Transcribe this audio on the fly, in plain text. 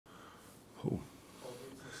Who?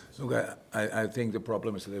 Look, I think the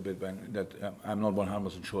problem is a little bit that I'm not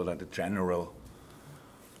 100% sure that the general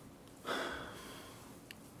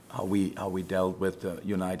how we dealt with the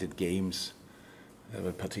United games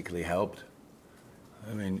that particularly helped.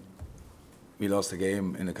 I mean, we lost the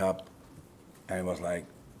game in the cup, and it was like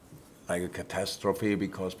a catastrophe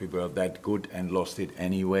because we were that good and lost it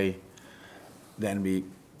anyway. Then we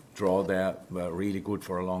draw there, were really good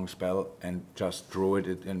for a long spell and just drew it,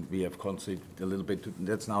 and we have conceded a little bit.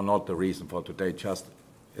 That's now not the reason for today, just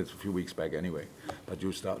it's a few weeks back anyway. But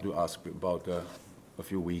you start to ask about a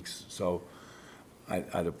few weeks. So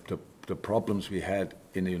the problems we had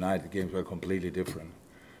in the United games were completely different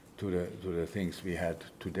to the things we had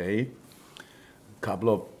today. A couple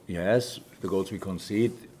of, yes, the goals we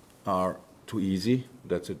concede are too easy.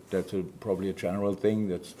 That's probably a general thing,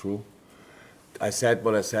 that's true. I said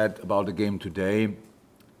what I said about the game today.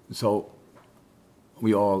 So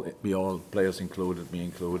we all players included, me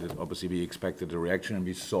included, obviously we expected a reaction, and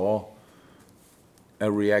we saw a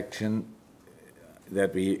reaction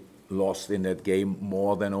that we lost in that game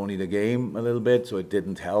more than only the game a little bit, so it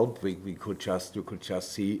didn't help. You could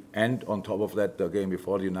just see, and on top of that, the game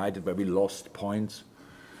before the United where we lost points.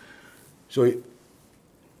 So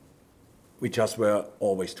we just were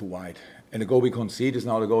always too wide. And the goal we concede is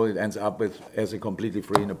now the goal it ends up with as a completely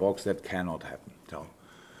free in the box. That cannot happen. So,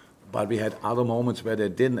 but we had other moments where they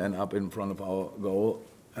didn't end up in front of our goal,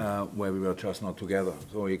 where we were just not together.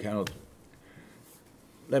 So you cannot,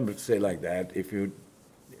 let me say like that, if you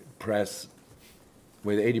press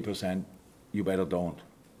with 80%, you better don't.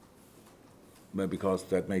 But because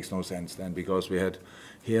that makes no sense then, because we had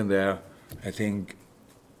here and there, I think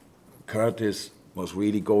Curtis was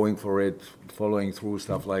really going for it, following through,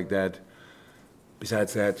 stuff like that.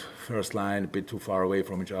 Besides that, first line, a bit too far away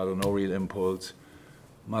from each other, no real impulse.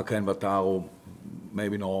 Maka and Vataro,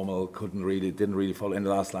 maybe normal, didn't really follow. And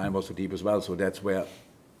the last line was too deep as well. So that's where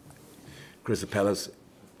Crystal Palace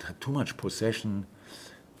had too much possession.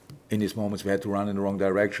 In these moments, we had to run in the wrong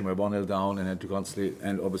direction. We're 1-0 down and had to constantly,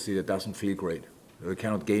 and obviously that doesn't feel great. We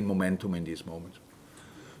cannot gain momentum in these moments.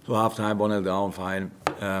 So half-time, 1-0 down, fine.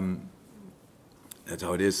 That's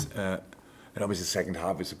how it is. And obviously the second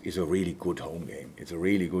half is a really good home game. It's a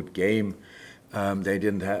really good game. They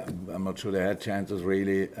didn't have, I'm not sure they had chances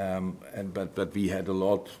really, but we had a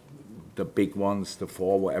lot, the big ones, the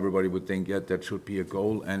four where everybody would think, yeah, that should be a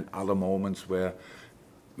goal, and other moments where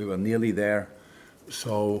we were nearly there.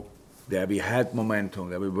 So there we had momentum,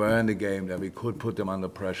 that we were in the game, that we could put them under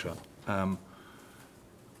pressure. And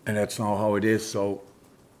that's now how it is. So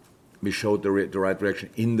we showed the right direction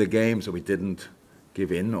in the game, so we didn't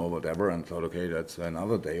give in or whatever and thought, okay, that's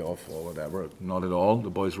another day off or whatever. Not at all. The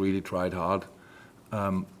boys really tried hard.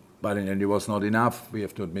 But in the end, it was not enough. We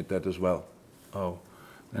have to admit that as well. Oh,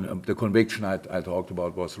 and the conviction I talked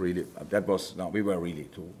about was really, we were really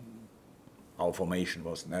too, our formation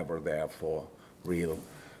was never there for real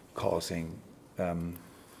causing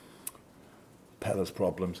Palace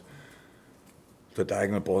problems. The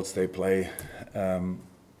diagonal balls they play,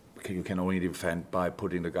 you can only defend by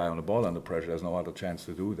putting the guy on the ball under pressure. There's no other chance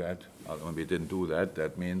to do that. When we didn't do that,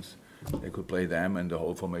 that means they could play them, and the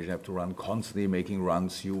whole formation have to run constantly, making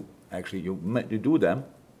runs. You do them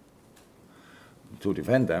to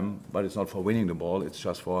defend them, but it's not for winning the ball. It's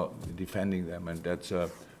just for defending them, and that's a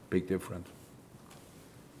big difference.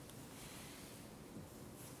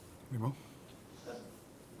 Nemo? I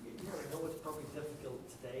know it's probably difficult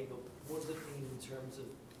today, but what does it mean in terms of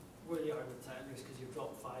where you are in the title race? Because you've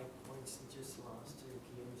dropped 5 points in just the last 2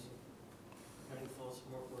 games. Any thoughts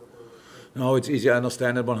more? No, it's easy. I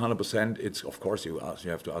understand it 100%. It's, of course, you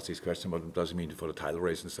have to ask these questions, but does it mean for the title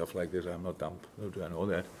race and stuff like this? I'm not dumb. I know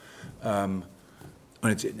that. And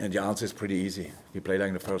the answer is pretty easy. If we play like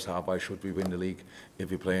in the first half, why should we win the league? If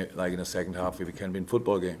we play like in the second half, we can win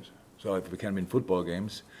football games. So if we can win football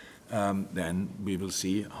games, then we will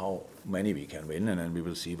see how many we can win, and then we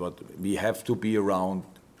will see what we have to be around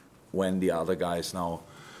when the other guys now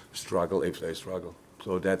struggle, if they struggle.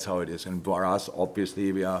 So that's how it is. And for us,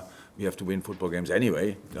 obviously, we have to win football games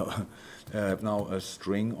anyway. Have now a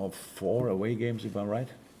string of 4 away games, if I'm right.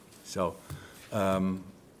 So that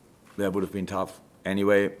would have been tough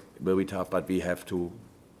anyway. It will be tough, but we have to,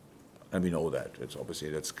 and we know that. It's obviously,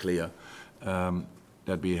 that's clear,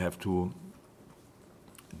 that we have to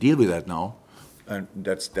deal with that now. And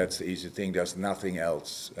that's the easy thing. There's nothing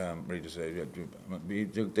else really to say.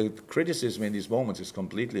 The criticism in these moments is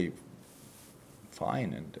completely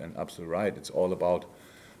fine and absolutely right. It's all about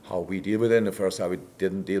how we deal with it. In the first half, we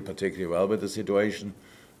didn't deal particularly well with the situation,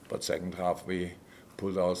 but second half we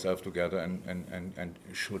pulled ourselves together and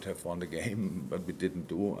should have won the game, but we didn't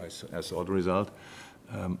do. I saw the result,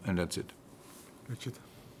 and that's it. Richard?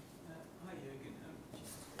 Hi Jurgen,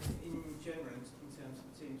 just in general, in terms of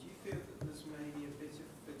the team, do you feel that there's maybe a bit of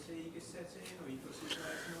fatigue is setting in, or you've got some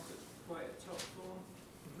players not at quite at top form?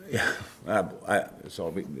 Yeah, so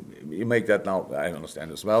we make that now. I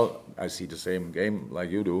understand as well. I see the same game like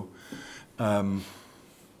you do.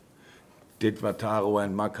 Did Wataru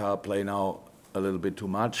and Maka play now a little bit too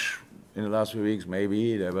much in the last few weeks?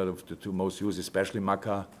 Maybe. They were the two most used, especially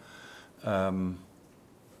Maka. The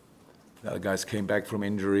other guys came back from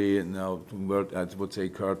injury, and now I would say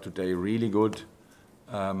Kurt today really good.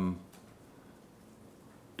 Dom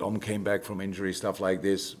came back from injury, stuff like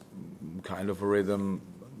this, kind of a rhythm.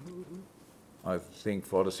 I think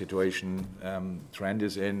for the situation Trent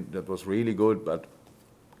is in, that was really good, but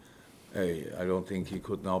hey, I don't think he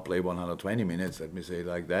could now play 120 minutes, let me say it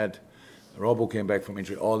like that. Robbo came back from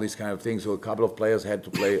injury, all these kind of things. So a couple of players had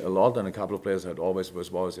to play a lot, and a couple of players was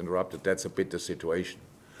always interrupted. That's a bit the situation.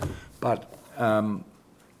 But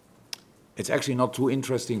it's actually not too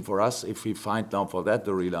interesting for us if we find now for that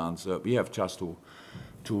the real answer. We have just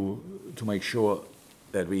to make sure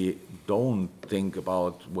that we don't think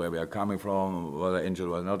about where we are coming from, whether injured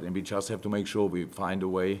or not, and we just have to make sure we find a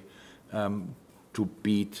way to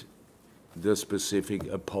beat the specific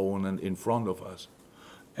opponent in front of us.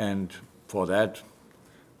 And for that,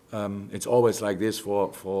 it's always like this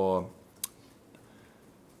for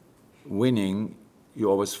winning. You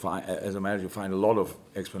always find, as a manager, you find a lot of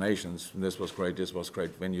explanations. This was great, this was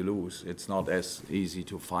great. When you lose, it's not as easy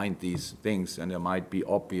to find these things, and they might be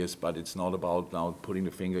obvious, but it's not about now putting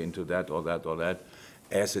the finger into that or that or that.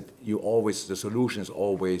 The solution is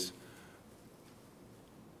always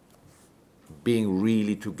being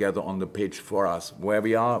really together on the pitch for us. Where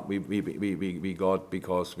we are, we got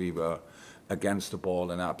because we were against the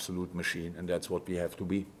ball an absolute machine, and that's what we have to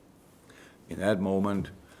be. In that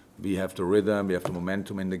moment, we have the rhythm, we have the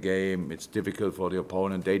momentum in the game. It's difficult for the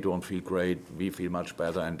opponent. They don't feel great. We feel much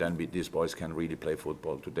better, and then these boys can really play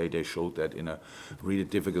football. Today they showed that in a really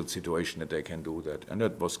difficult situation that they can do that, and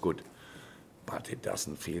that was good. But it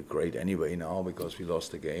doesn't feel great anyway now because we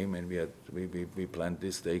lost the game, and we planned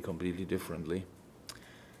this day completely differently.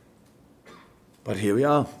 But here we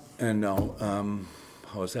are, and now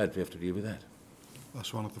how is that? We have to deal with that.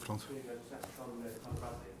 Last one at the front.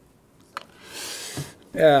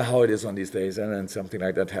 Yeah, how it is on these days, and then something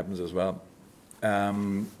like that happens as well.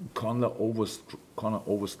 Connor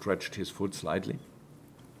overstretched his foot slightly.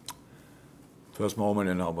 First moment,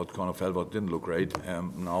 and now what Connor felt, what didn't look great.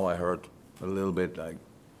 Now I heard a little bit like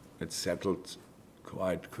it settled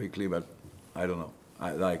quite quickly, but I don't know.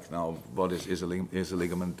 Now, what is a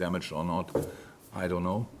ligament damaged or not? I don't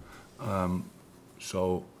know.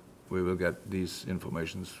 So we will get these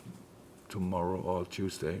informations tomorrow or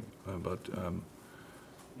Tuesday.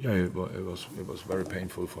 Yeah, it was very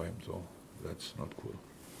painful for him, so that's not cool.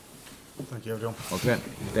 Thank you, everyone. Okay,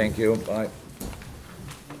 thank you. Bye.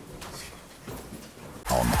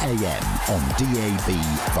 On AM, on DAB,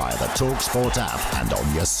 via the talkSPORT app, and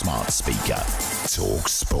on your smart speaker.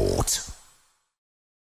 talkSPORT.